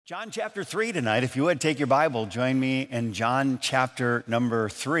John chapter 3 tonight. If you would take your Bible, join me in John chapter number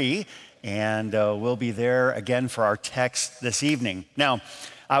 3, and we'll be there again for our text this evening. Now,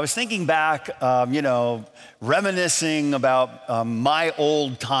 I was thinking back, reminiscing about my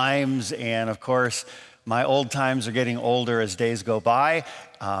old times, and of course, my old times are getting older as days go by,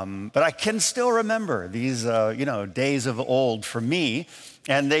 but I can still remember these, days of old for me,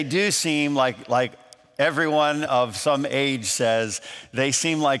 and they do seem like everyone of some age says they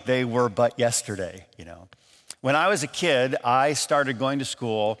seem like they were but yesterday, When I was a kid, I started going to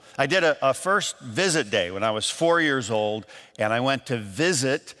school. I did a first visit day when I was 4 years old, and I went to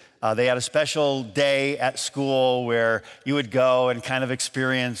visit. They had a special day at school where you would go and kind of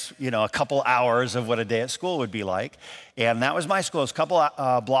experience, a couple hours of what a day at school would be like. And that was my school. It was a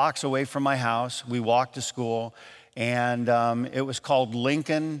couple blocks away from my house. We walked to school, and it was called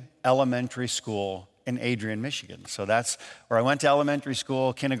Lincoln Elementary School in Adrian, Michigan. So that's where I went to elementary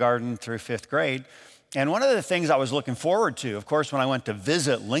school, kindergarten through fifth grade. And one of the things I was looking forward to, of course, when I went to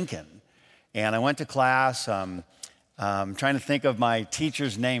visit Lincoln, and I went to class, trying to think of my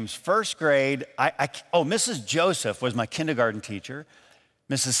teachers' names. First grade, Mrs. Joseph was my kindergarten teacher.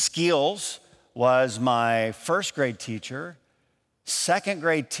 Mrs. Skeels was my first grade teacher. Second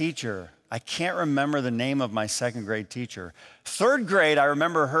grade teacher, I can't remember the name of my second grade teacher. Third grade, I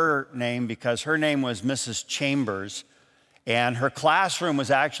remember her name because her name was Mrs. Chambers, and her classroom was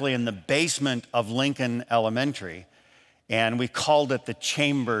actually in the basement of Lincoln Elementary, and we called it the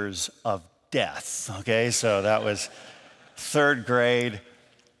Chambers of Death, okay? So that was third grade.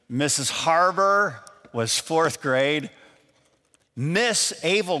 Mrs. Harbor was fourth grade. Miss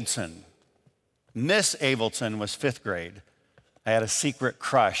Avildsen was fifth grade. I had a secret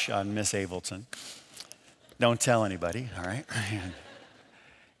crush on Miss Avildsen. Don't tell anybody, all right?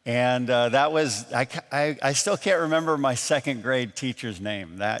 And that was, I still can't remember my second grade teacher's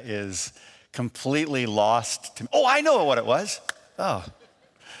name. That is completely lost to me. Oh, I know what it was. Oh.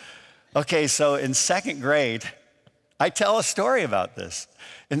 Okay, so in second grade, I tell a story about this.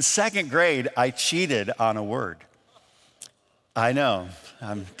 In second grade, I cheated on a word. I know,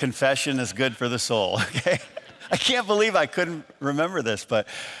 confession is good for the soul, okay? I can't believe I couldn't remember this, but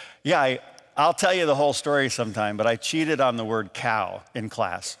yeah, I'll tell you the whole story sometime, but I cheated on the word cow in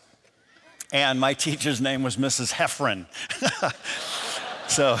class. And my teacher's name was Mrs. Heffron.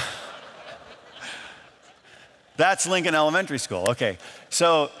 So that's Lincoln Elementary School. Okay,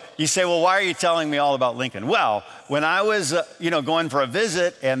 so you say, well, why are you telling me all about Lincoln? Well, when I was, going for a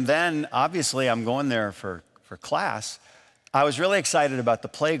visit, and then obviously I'm going there for class, I was really excited about the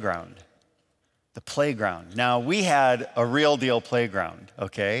playground. The playground. Now, we had a real deal playground,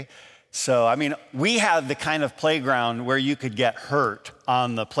 okay? So, we had the kind of playground where you could get hurt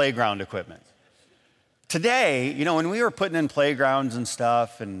on the playground equipment. Today, when we were putting in playgrounds and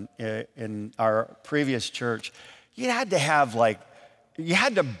stuff in our previous church, you had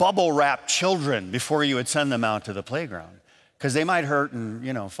to bubble wrap children before you would send them out to the playground because they might hurt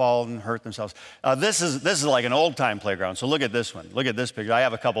and, fall and hurt themselves. This is like an old time playground. So look at this one. Look at this picture. I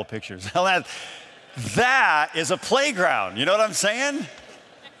have a couple pictures. That is a playground. You know what I'm saying?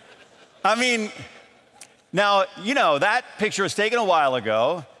 Now, that picture was taken a while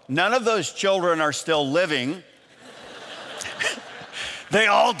ago. None of those children are still living. They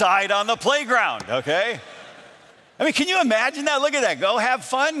all died on the playground, okay? Can you imagine that? Look at that. Go have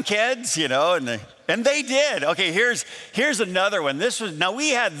fun, kids, and they did. Okay, here's another one. Now we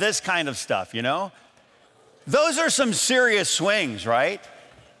had this kind of stuff, Those are some serious swings, right?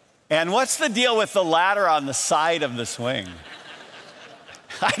 And what's the deal with the ladder on the side of the swing?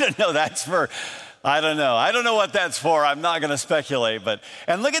 I don't know. I don't know. I don't know what that's for. I'm not going to speculate.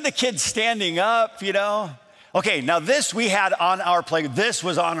 And look at the kids standing up, Okay, now this we had on our playground. This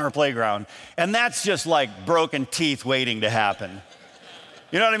was on our playground. And that's just like broken teeth waiting to happen.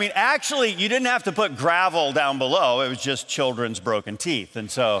 You know what I mean? Actually, you didn't have to put gravel down below. It was just children's broken teeth.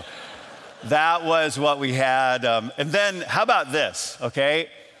 And so that was what we had. And then how about this, okay?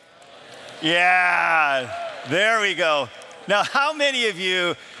 Yeah, there we go. Now, how many of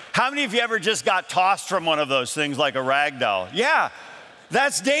you ever just got tossed from one of those things like a rag doll? Yeah,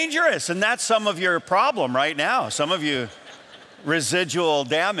 that's dangerous, and that's some of your problem right now. Some of you residual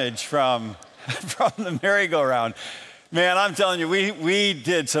damage from the merry-go-round. Man, I'm telling you, we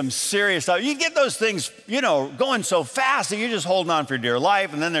did some serious stuff. You get those things, going so fast that you're just holding on for dear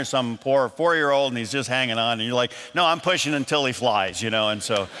life, and then there's some poor 4-year-old, and he's just hanging on, and you're like, no, I'm pushing until he flies, and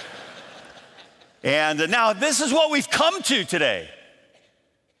so... And now this is what we've come to today.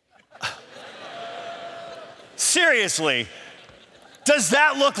 Seriously, does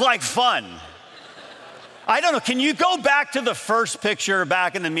that look like fun? I don't know, can you go back to the first picture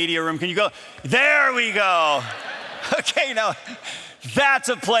back in the media room? Can you go, there we go. Okay, now that's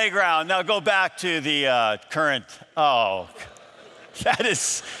a playground. Now go back to the current, that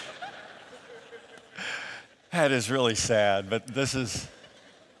is really sad, but this is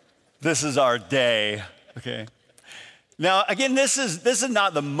our day, okay? Now, again, this is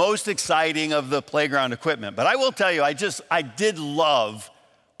not the most exciting of the playground equipment, but I will tell you, I did love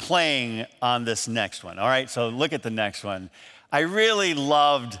playing on this next one, all right? So look at the next one. I really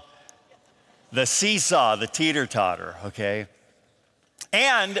loved the seesaw, the teeter-totter, okay?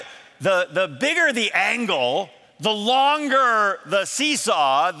 And the bigger the angle, the longer the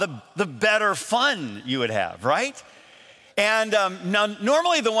seesaw, the better fun you would have, right? And now,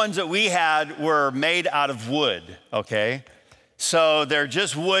 normally the ones that we had were made out of wood, okay? So they're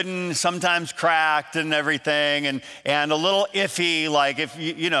just wooden, sometimes cracked and everything, and a little iffy, like if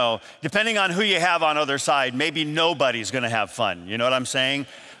you know, depending on who you have on other side, maybe nobody's gonna have fun, you know what I'm saying?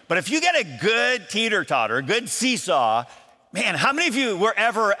 But if you get a good teeter-totter, a good seesaw, man, how many of you were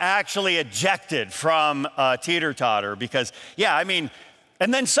ever actually ejected from a teeter-totter? Because, yeah, I mean,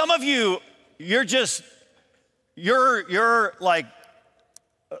 and then some of you, you're like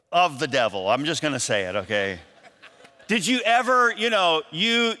of the devil. I'm just gonna say it, okay? Did you ever,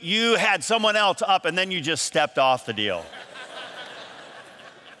 you had someone else up and then you just stepped off the deal?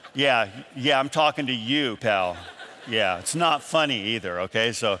 Yeah, I'm talking to you, pal. Yeah, it's not funny either,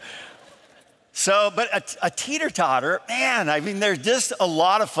 okay? But a teeter-totter, man, I mean, they're just a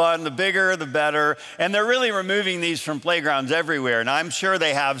lot of fun. The bigger, the better. And they're really removing these from playgrounds everywhere. And I'm sure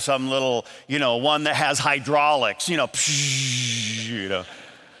they have some little, one that has hydraulics,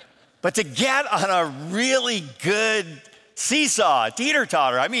 But to get on a really good seesaw,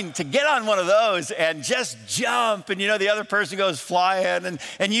 teeter-totter, I mean, to get on one of those and just jump, and the other person goes flying,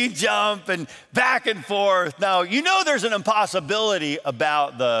 and you jump, and back and forth. Now, there's an impossibility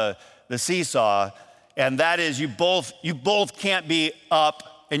about the seesaw, and that is you both can't be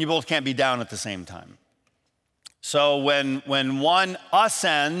up and you both can't be down at the same time. So when one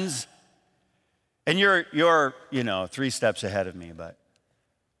ascends, and you're 3 steps ahead of me, but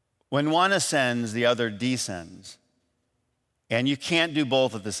when one ascends, the other descends. And you can't do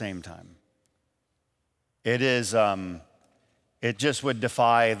both at the same time. It just would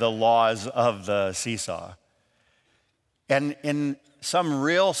defy the laws of the seesaw. And in some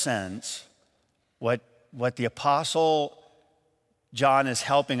real sense, what the Apostle John is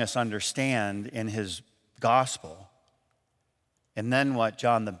helping us understand in his gospel, and then what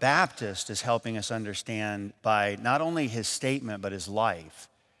John the Baptist is helping us understand by not only his statement, but his life,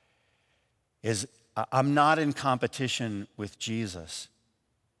 is I'm not in competition with Jesus.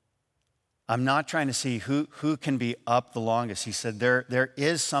 I'm not trying to see who can be up the longest. He said there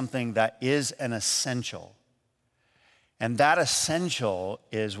is something that is an essential. And that essential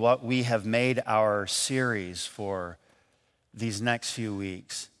is what we have made our series for these next few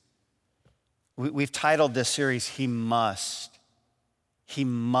weeks. We've titled this series, He Must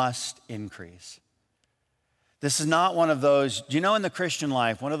Increase. This is not one of those, in the Christian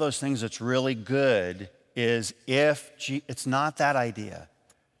life, one of those things that's really good is it's not that idea.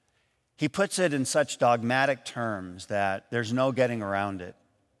 He puts it in such dogmatic terms that there's no getting around it.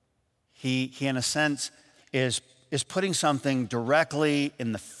 He in a sense, is putting something directly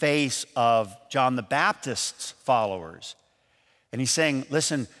in the face of John the Baptist's followers. And he's saying,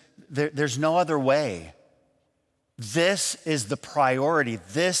 listen, there's no other way. This is the priority.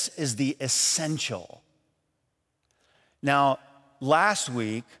 This is the essential. Now, last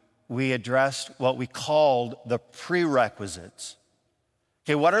week, we addressed what we called the prerequisites.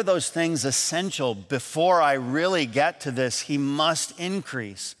 Okay, what are those things essential before I really get to this? He must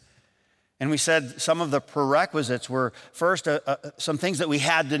increase. And we said some of the prerequisites were first some things that we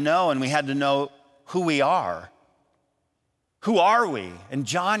had to know, and we had to know who we are. Who are we? And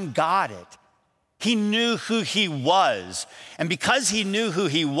John got it. He knew who he was. And because he knew who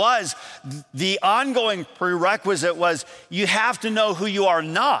he was, the ongoing prerequisite was you have to know who you are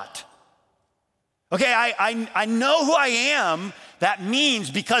not. Okay, I know who I am. That means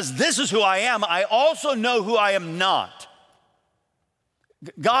because this is who I am, I also know who I am not.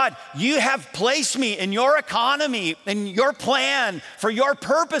 God, you have placed me in your economy, in your plan, for your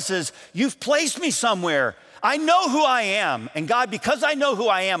purposes. You've placed me somewhere. I know who I am. And God, because I know who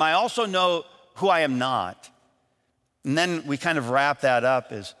I am, I also know who I am not. And then we kind of wrap that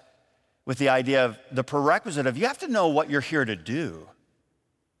up with the idea of the prerequisite of you have to know what you're here to do.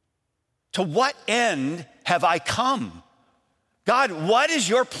 To what end have I come? God, what is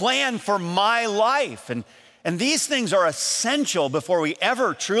your plan for my life? And And these things are essential before we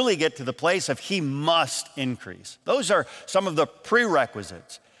ever truly get to the place of he must increase. Those are some of the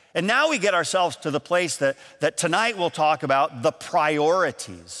prerequisites. And now we get ourselves to the place that tonight we'll talk about the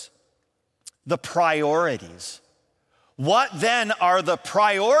priorities. The priorities. What then are the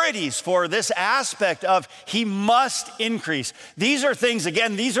priorities for this aspect of he must increase? These are things,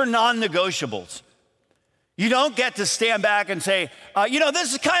 again, these are non-negotiables. You don't get to stand back and say,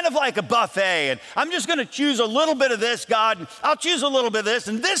 this is kind of like a buffet, and I'm just going to choose a little bit of this, God, and I'll choose a little bit of this,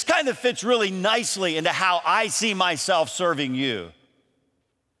 and this kind of fits really nicely into how I see myself serving you.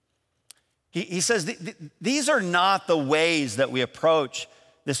 He says, these are not the ways that we approach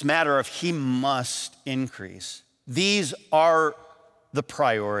this matter of he must increase. These are the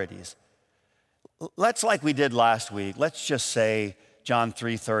priorities. Let's, like we did last week, let's just say John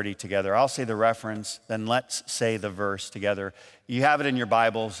 3:30 together. I'll say the reference, then let's say the verse together. You have it in your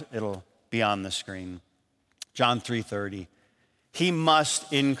Bibles, it'll be on the screen. John 3:30. He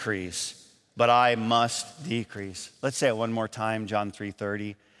must increase, but I must decrease. Let's say it one more time, John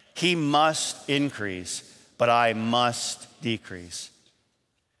 3:30. He must increase, but I must decrease.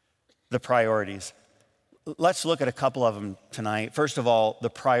 The priorities. Let's look at a couple of them tonight. First of all,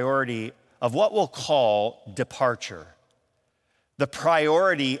 the priority of what we'll call departure. The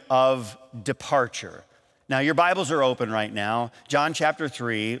priority of departure. Now, your Bibles are open right now. John chapter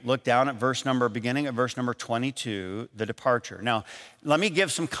 3, look down at beginning at verse number 22, the departure. Now, let me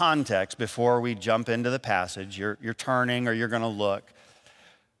give some context before we jump into the passage. You're turning or you're going to look.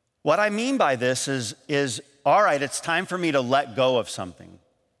 What I mean by this is, all right, it's time for me to let go of something.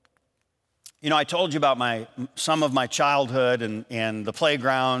 I told you about some of my childhood and the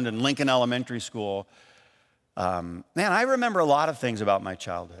playground and Lincoln Elementary School. Man, I remember a lot of things about my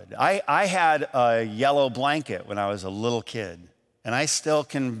childhood. I had a yellow blanket when I was a little kid, and I still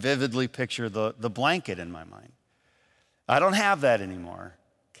can vividly picture the blanket in my mind. I don't have that anymore,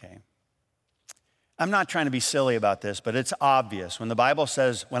 okay? I'm not trying to be silly about this, but it's obvious. When the Bible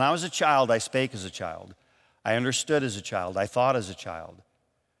says, when I was a child, I spake as a child. I understood as a child. I thought as a child.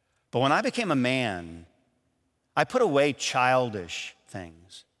 But when I became a man, I put away childish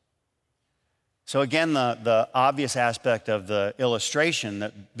things. So again, the obvious aspect of the illustration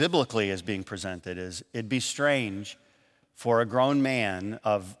that biblically is being presented is it'd be strange for a grown man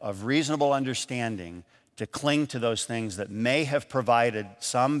of reasonable understanding to cling to those things that may have provided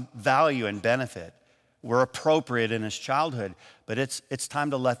some value and benefit, were appropriate in his childhood, but it's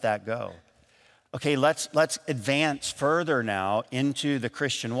time to let that go. Okay, let's advance further now into the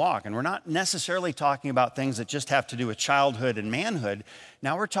Christian walk. And we're not necessarily talking about things that just have to do with childhood and manhood.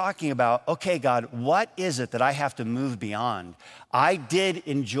 Now we're talking about, okay, God, what is it that I have to move beyond? I did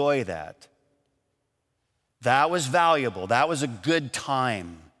enjoy that. That was valuable. That was a good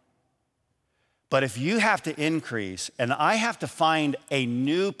time. But if you have to increase and I have to find a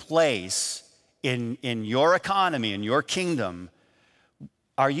new place in your economy, in your kingdom,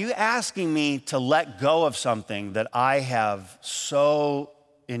 are you asking me to let go of something that I have so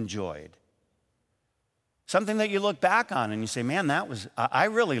enjoyed? Something that you look back on and you say, man, I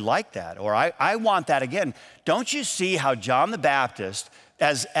really like that, or I want that again. Don't you see how John the Baptist,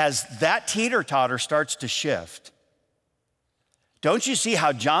 as that teeter-totter starts to shift, don't you see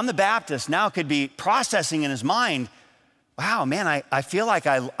how John the Baptist now could be processing in his mind, wow, man, I feel like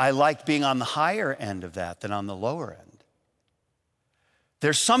I liked being on the higher end of that than on the lower end.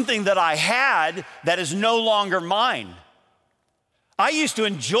 There's something that I had that is no longer mine. I used to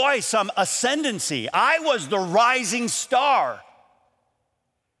enjoy some ascendancy. I was the rising star.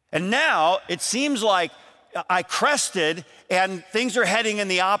 And now it seems like I crested and things are heading in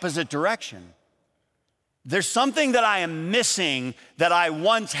the opposite direction. There's something that I am missing that I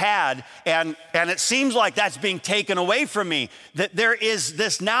once had, and it seems like that's being taken away from me. That there is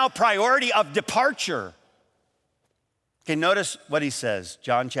this now priority of departure. Okay, notice what he says,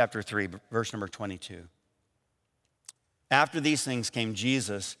 John chapter 3, verse number 22. After these things came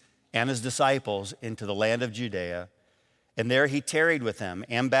Jesus and his disciples into the land of Judea, and there he tarried with them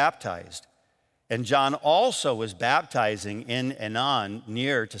and baptized. And John also was baptizing in Aenon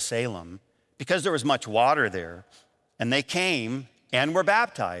near to Salem, because there was much water there. And they came and were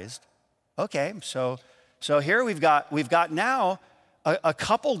baptized. Okay, so here we've got now a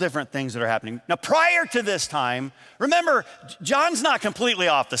couple different things that are happening. Now, prior to this time, remember, John's not completely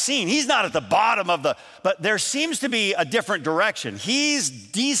off the scene. He's not at the bottom but there seems to be a different direction. He's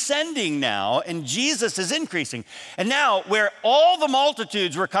descending now, and Jesus is increasing. And now, where all the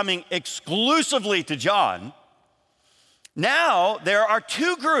multitudes were coming exclusively to John, now there are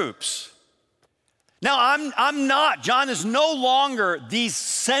two groups. Now, John is no longer the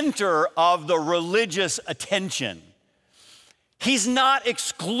center of the religious attention. He's not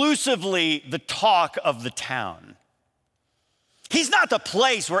exclusively the talk of the town. He's not the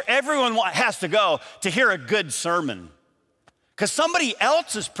place where everyone has to go to hear a good sermon, because somebody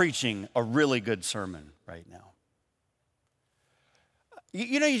else is preaching a really good sermon right now.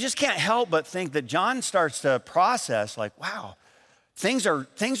 You know, you just can't help but think that John starts to process like, wow, things are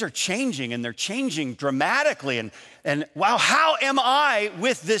changing, and they're changing dramatically. And wow, how am I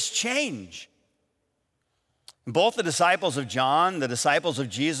with this change? Both the disciples of John, the disciples of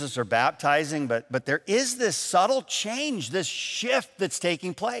Jesus are baptizing, but there is this subtle change, this shift that's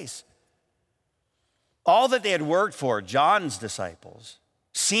taking place. All that they had worked for, John's disciples,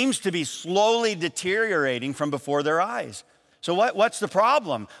 seems to be slowly deteriorating from before their eyes. So what's the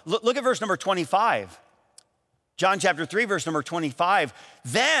problem? Look at verse number 25. John chapter 3, verse number 25.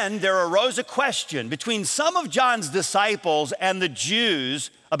 Then there arose a question between some of John's disciples and the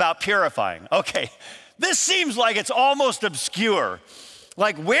Jews about purifying. Okay, this seems like it's almost obscure.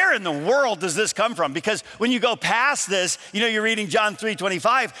 Like, where in the world does this come from? Because when you go past this, you know, you're reading John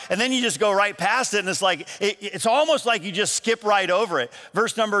 3:25, and then you just go right past it, and it's like, it's almost like you just skip right over it.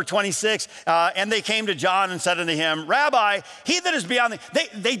 Verse number 26, and they came to John and said unto him, Rabbi, he that is beyond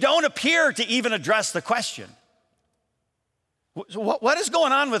they don't appear to even address the question. What is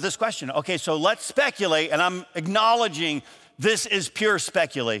going on with this question? Okay, so let's speculate, and I'm acknowledging this is pure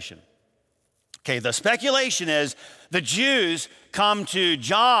speculation. Okay, the speculation is the Jews come to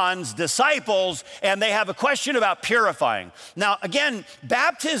John's disciples and they have a question about purifying. Now, again,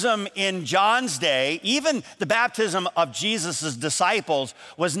 baptism in John's day, even the baptism of Jesus' disciples,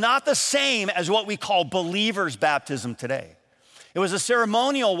 was not the same as what we call believers' baptism today. It was a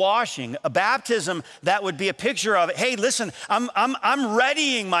ceremonial washing, a baptism that would be a picture of, hey, listen, I'm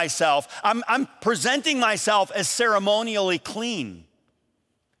readying myself. I'm presenting myself as ceremonially clean.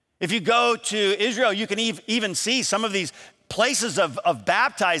 If you go to Israel, you can even see some of these places of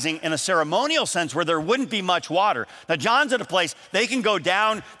baptizing in a ceremonial sense where there wouldn't be much water. Now, John's at a place, they can go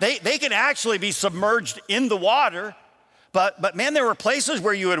down, they can actually be submerged in the water, but man, there were places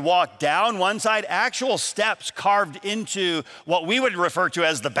where you would walk down one side, actual steps carved into what we would refer to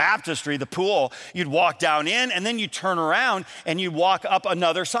as the baptistry, the pool. You'd walk down in, and then you'd turn around and you'd walk up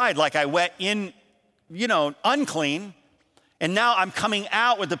another side. Like I went in, unclean, and now I'm coming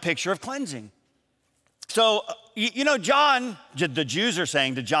out with the picture of cleansing. So, John, the Jews are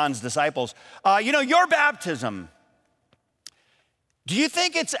saying to John's disciples, your baptism, do you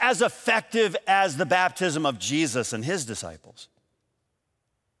think it's as effective as the baptism of Jesus and his disciples?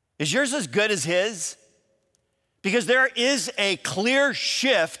 Is yours as good as his? Because there is a clear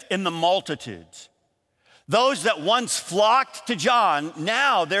shift in the multitudes. Those that once flocked to John,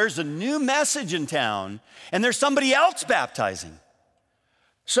 now there's a new message in town, and there's somebody else baptizing.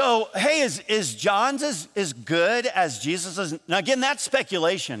 So, hey, is John's as good as Jesus's? Now, again, that's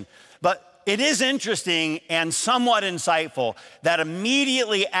speculation, but it is interesting and somewhat insightful that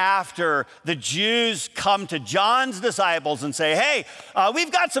immediately after the Jews come to John's disciples and say, hey,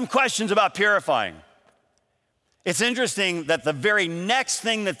 we've got some questions about purifying. It's interesting that the very next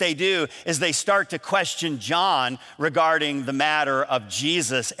thing that they do is they start to question John regarding the matter of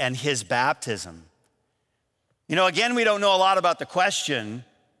Jesus and his baptism. Again, we don't know a lot about the question.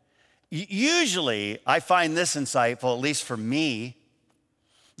 Usually, I find this insightful, at least for me,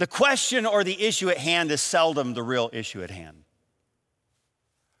 the question or the issue at hand is seldom the real issue at hand.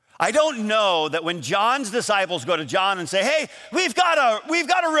 I don't know that when John's disciples go to John and say, hey, we've got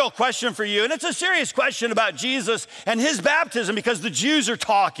a real question for you, and it's a serious question about Jesus and his baptism because the Jews are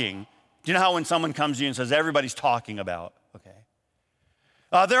talking. Do you know how when someone comes to you and says, everybody's talking about,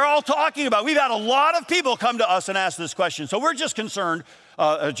 okay? They're all talking about, we've had a lot of people come to us and ask this question, so we're just concerned,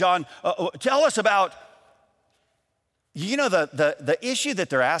 John, tell us about, the issue that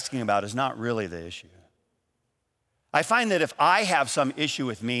they're asking about is not really the issue. I find that if I have some issue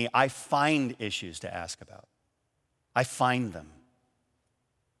with me, I find issues to ask about. I find them.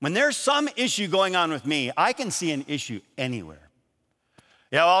 When there's some issue going on with me, I can see an issue anywhere.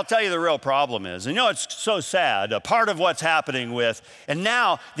 Yeah, well, I'll tell you the real problem is, and it's so sad, a part of what's happening with, and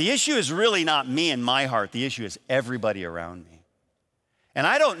now the issue is really not me and my heart, the issue is everybody around me. And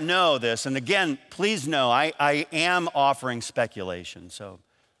I don't know this, and again, please know, I am offering speculation, so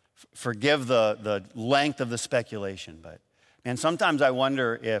forgive the length of the speculation, but sometimes I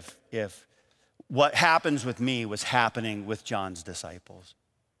wonder if what happens with me was happening with John's disciples.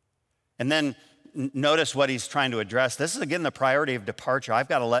 And then notice what he's trying to address. This is again the priority of departure. I've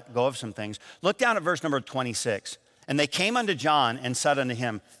got to let go of some things. Look down at verse number 26. And they came unto John and said unto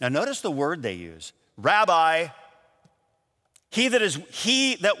him, now notice the word they use, Rabbi, he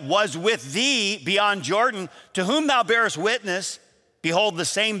that was with thee beyond Jordan, to whom thou bearest witness, behold, the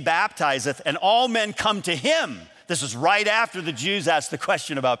same baptizeth, and all men come to him. This is right after the Jews asked the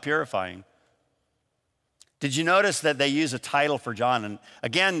question about purifying. Did you notice that they use a title for John? And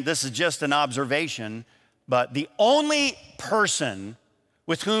again, this is just an observation, but the only person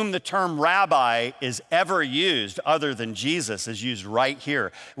with whom the term rabbi is ever used other than Jesus is used right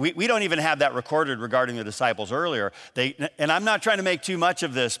here. We don't even have that recorded regarding the disciples earlier. And I'm not trying to make too much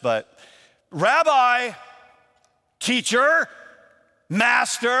of this, but rabbi, teacher,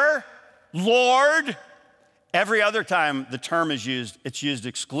 master, Lord. Every other time the term is used, it's used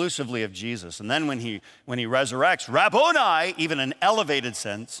exclusively of Jesus. And then when he resurrects, Rabboni, even an elevated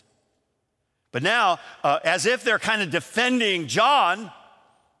sense. But now, as if they're kind of defending John,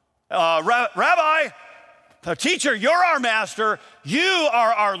 Rabbi, teacher, you're our master, you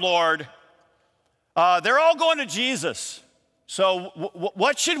are our Lord. They're all going to Jesus. So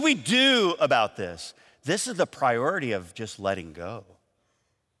what should we do about this? This is the priority of just letting go.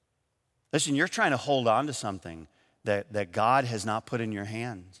 Listen, you're trying to hold on to something that God has not put in your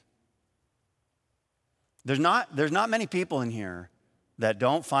hands. There's not many people in here that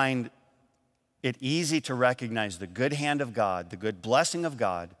don't find it easy to recognize the good hand of God, the good blessing of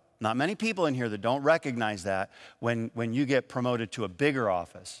God. Not many people in here that don't recognize that when you get promoted to a bigger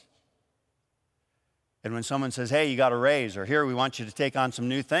office. And when someone says, hey, you got a raise, or here, we want you to take on some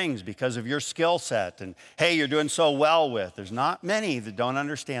new things because of your skill set, and hey, you're doing so well with. There's not many that don't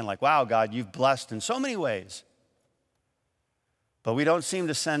understand, like, wow, God, you've blessed in so many ways. But we don't seem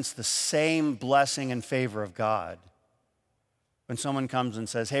to sense the same blessing and favor of God when someone comes and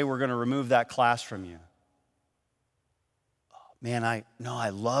says, hey, we're going to remove that class from you. Oh, man, I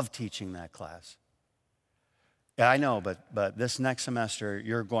love teaching that class. Yeah, I know, but this next semester,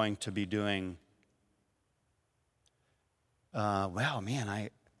 you're going to be doing one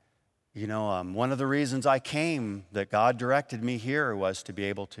of the reasons I came, that God directed me here, was to be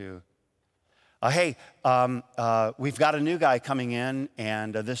able to, we've got a new guy coming in,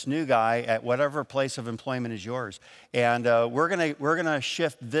 and this new guy at whatever place of employment is yours, and we're gonna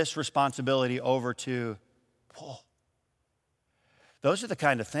shift this responsibility over to, whoa. Those are the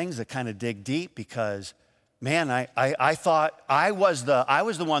kind of things that kind of dig deep, because, man, I thought I was the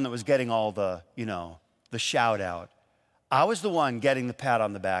one that was getting all the shout out. I was the one getting the pat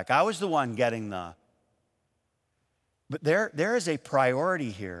on the back. I was the one getting but there is a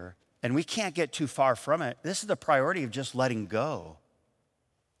priority here, and we can't get too far from it. This is the priority of just letting go.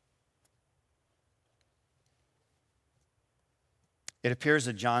 It appears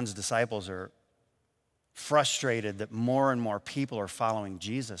that John's disciples are frustrated that more and more people are following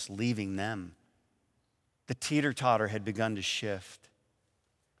Jesus, leaving them. The teeter-totter had begun to shift.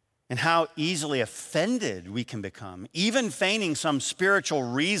 And how easily offended we can become, even feigning some spiritual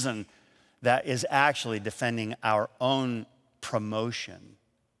reason that is actually defending our own promotion.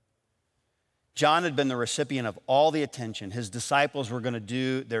 John had been the recipient of all the attention. His disciples were going to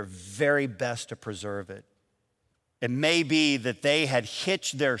do their very best to preserve it. It may be that they had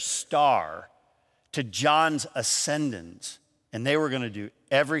hitched their star to John's ascendance, and they were going to do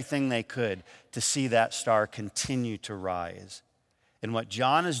everything they could to see that star continue to rise. And what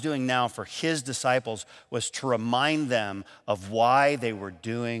John is doing now for his disciples was to remind them of why they were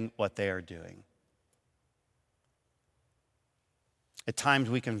doing what they are doing. At times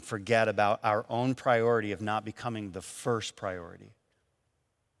we can forget about our own priority of not becoming the first priority.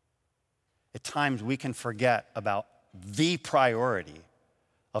 At times we can forget about the priority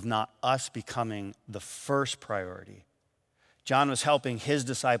of not us becoming the first priority. John was helping his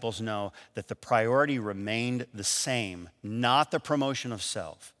disciples know that the priority remained the same, not the promotion of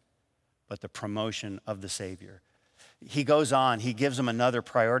self, but the promotion of the Savior. He goes on, he gives them another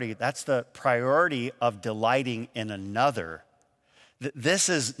priority. That's the priority of delighting in another. This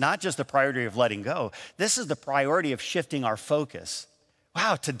is not just the priority of letting go. This is the priority of shifting our focus.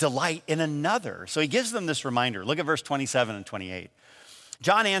 Wow, to delight in another. So he gives them this reminder. Look at verse 27 and 28.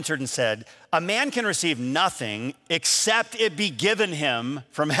 John answered and said, a man can receive nothing except it be given him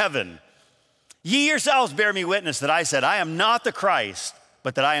from heaven. Ye yourselves bear me witness that I said, I am not the Christ,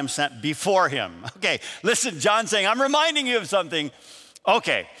 but that I am sent before him. Okay, listen, John's saying, I'm reminding you of something.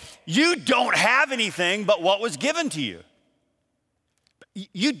 Okay, you don't have anything but what was given to you.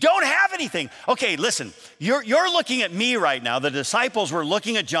 You don't have anything. Okay, listen, you're looking at me right now. The disciples were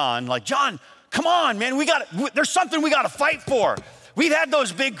looking at John like, John, come on, man, there's something we got to fight for. We've had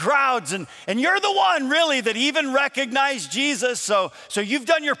those big crowds, and you're the one really that even recognized Jesus. So you've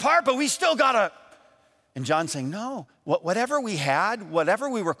done your part, but we still gotta And John's saying, no, whatever we had, whatever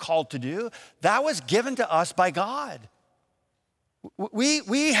we were called to do, that was given to us by God.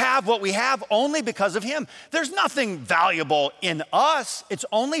 We have what we have only because of him. There's nothing valuable in us. It's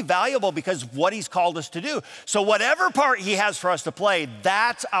only valuable because of what he's called us to do. So whatever part he has for us to play,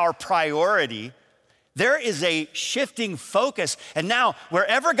 that's our priority. There is a shifting focus. And now,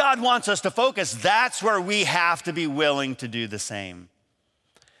 wherever God wants us to focus, that's where we have to be willing to do the same.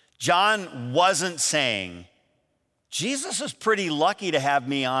 John wasn't saying, Jesus is pretty lucky to have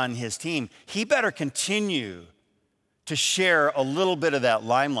me on his team. He better continue to share a little bit of that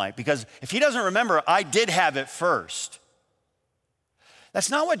limelight, because if he doesn't remember, I did have it first. That's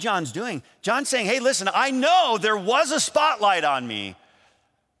not what John's doing. John's saying, hey, listen, I know there was a spotlight on me,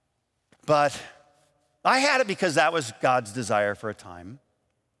 but I had it because that was God's desire for a time.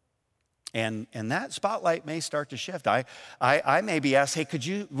 And that spotlight may start to shift. I may be asked, hey,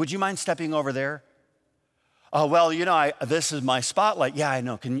 would you mind stepping over there? Oh, well, this is my spotlight. Yeah, I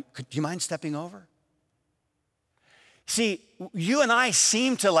know. Do you mind stepping over? See, you and I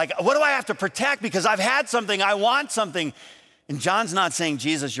seem to what do I have to protect? Because I've had something, I want something. And John's not saying,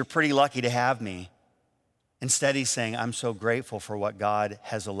 Jesus, you're pretty lucky to have me. Instead, he's saying, I'm so grateful for what God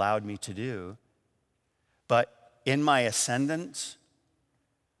has allowed me to do. But in my ascendance,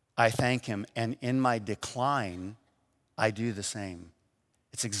 I thank him. And in my decline, I do the same.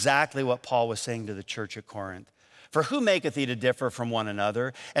 It's exactly what Paul was saying to the church at Corinth. For who maketh thee to differ from one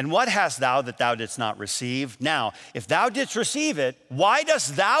another? And what hast thou that thou didst not receive? Now, if thou didst receive it, why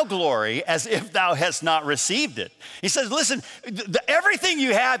dost thou glory as if thou hast not received it? He says, listen, everything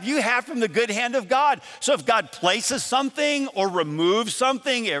you have from the good hand of God. So if God places something or removes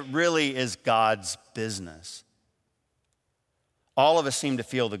something, it really is God's business. All of us seem to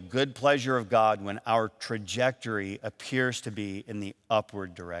feel the good pleasure of God when our trajectory appears to be in the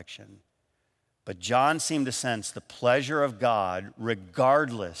upward direction. But John seemed to sense the pleasure of God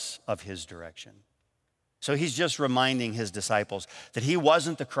regardless of his direction. So he's just reminding his disciples that he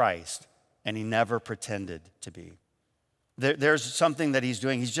wasn't the Christ and he never pretended to be. There's something that he's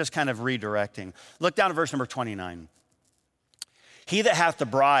doing. He's just kind of redirecting. Look down at verse number 29. He that hath the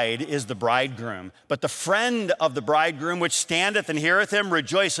bride is the bridegroom, but the friend of the bridegroom which standeth and heareth him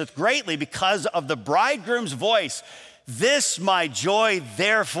rejoiceth greatly because of the bridegroom's voice. This my joy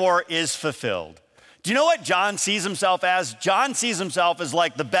therefore is fulfilled. Do you know what John sees himself as? John sees himself as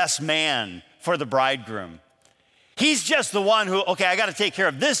like the best man for the bridegroom. He's just the one who, okay, I got to take care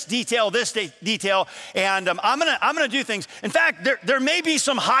of this detail, and I'm gonna do things. In fact, there may be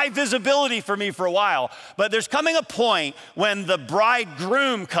some high visibility for me for a while, but there's coming a point when the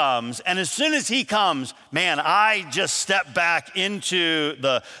bridegroom comes, and as soon as he comes, man, I just step back into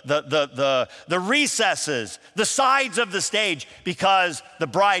the recesses, the sides of the stage, because the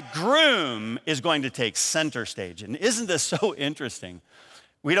bridegroom is going to take center stage. And isn't this so interesting?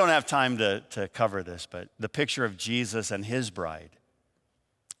 We don't have time to cover this, but the picture of Jesus and his bride,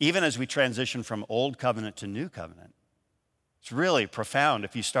 even as we transition from old covenant to new covenant, it's really profound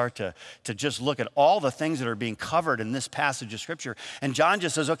if you start to just look at all the things that are being covered in this passage of Scripture. And John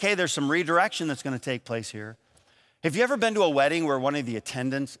just says, okay, there's some redirection that's going to take place here. Have you ever been to a wedding where one of the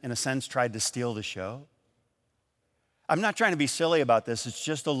attendants, in a sense, tried to steal the show? I'm not trying to be silly about this. It's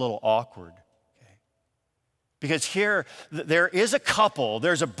just a little awkward. Because here, there is a couple,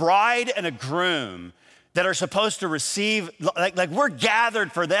 there's a bride and a groom that are supposed to receive, like we're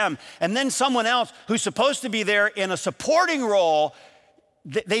gathered for them. And then someone else who's supposed to be there in a supporting role,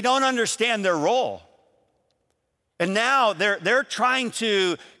 they don't understand their role. And now they're trying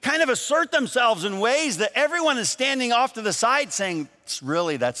to kind of assert themselves in ways that everyone is standing off to the side saying,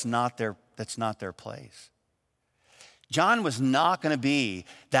 really, that's not their place. John was not going to be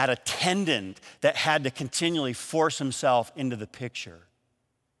that attendant that had to continually force himself into the picture.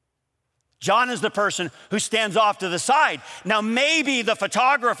 John is the person who stands off to the side. Now, maybe the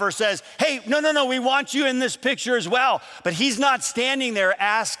photographer says, hey, no, we want you in this picture as well. But he's not standing there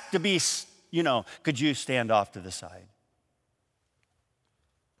asked to be, could you stand off to the side?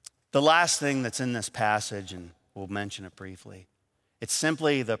 The last thing that's in this passage, and we'll mention it briefly, it's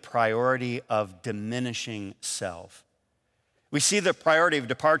simply the priority of diminishing self. We see the priority of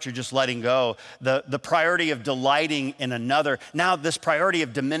departure, just letting go, the priority of delighting in another. Now this priority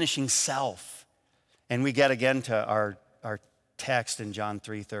of diminishing self. And we get again to our text in John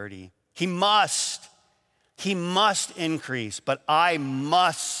 3:30. He must increase, but I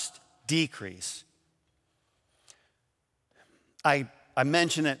must decrease. I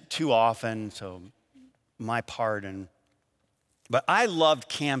mention it too often, so my pardon. But I loved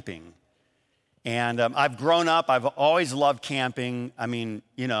camping And I've grown up, I've always loved camping. I mean,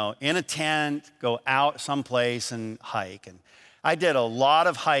 you know, in a tent, go out someplace and hike. And I did a lot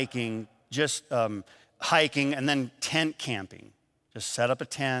of hiking, just hiking and then tent camping. Just set up a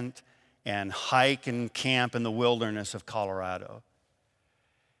tent and hike and camp in the wilderness of Colorado.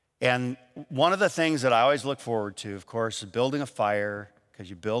 And one of the things that I always look forward to, of course, is building a fire, because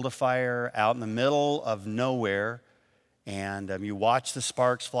you build a fire out in the middle of nowhere, and you watch the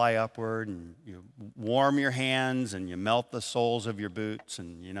sparks fly upward, and you warm your hands, and you melt the soles of your boots,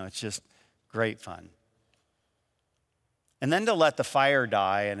 and, you know, it's just great fun. And then to let the fire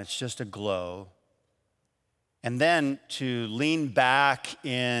die, and it's just a glow, and then to lean back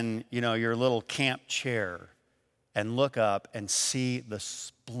in, you know, your little camp chair and look up and see the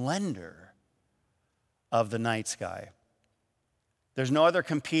splendor of the night sky. There's no other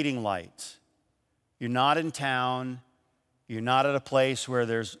competing lights. You're not in town. You're not at a place where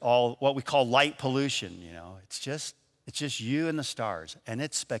there's all what we call light pollution, you know. It's just you and the stars, and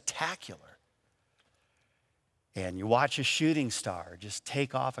it's spectacular. And you watch a shooting star just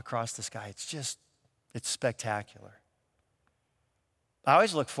take off across the sky. It's spectacular. I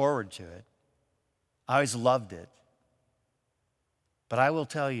always look forward to it. I always loved it. But I will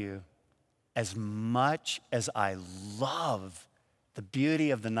tell you, as much as I love the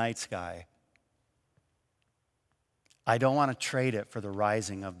beauty of the night sky, I don't want to trade it for the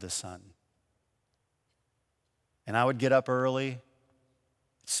rising of the sun. And I would get up early.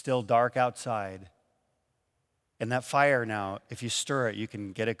 It's still dark outside. And that fire now, if you stir it, you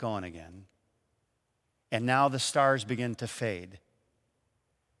can get it going again. And now the stars begin to fade.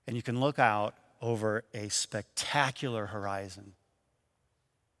 And you can look out over a spectacular horizon.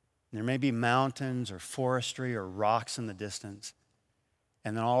 There may be mountains or forestry or rocks in the distance.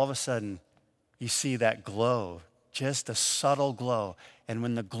 And then all of a sudden, you see that glow, just a subtle glow. And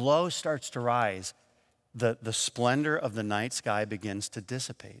when the glow starts to rise, the splendor of the night sky begins to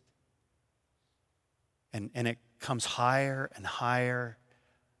dissipate. And it comes higher and higher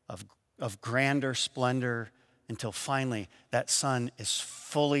of grander splendor until finally that sun is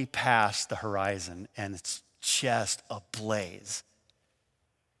fully past the horizon and it's just ablaze.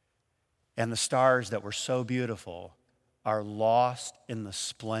 And the stars that were so beautiful are lost in the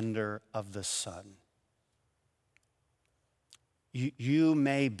splendor of the sun. You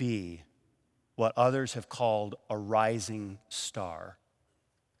may be what others have called a rising star.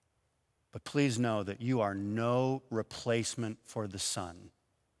 But please know that you are no replacement for the sun.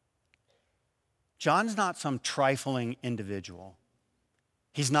 John's not some trifling individual.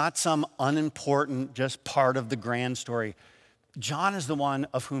 He's not some unimportant, just part of the grand story. John is the one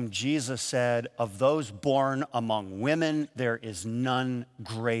of whom Jesus said, of those born among women, there is none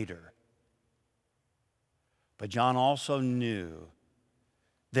greater. But John also knew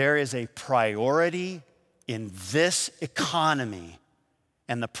there is a priority in this economy,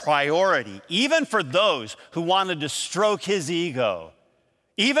 and the priority, even for those who wanted to stroke his ego,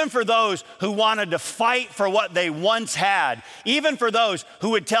 even for those who wanted to fight for what they once had, even for those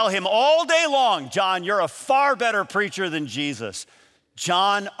who would tell him all day long, John, you're a far better preacher than Jesus.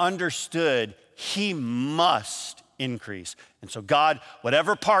 John understood he must increase. And so God,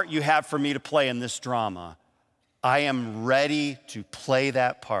 whatever part you have for me to play in this drama, I am ready to play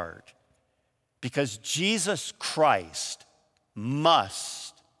that part because Jesus Christ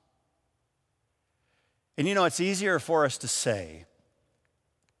must. And you know, it's easier for us to say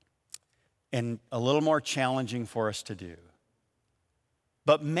and a little more challenging for us to do.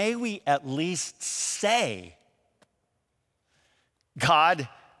 But may we at least say, God,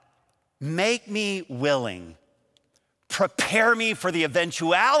 make me willing. Prepare me for the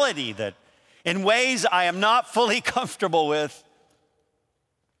eventuality that in ways I am not fully comfortable with,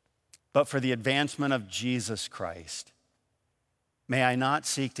 but for the advancement of Jesus Christ. May I not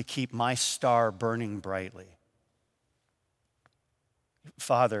seek to keep my star burning brightly.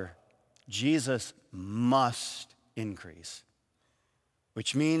 Father, Jesus must increase,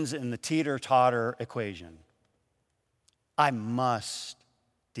 which means in the teeter-totter equation, I must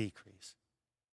decrease.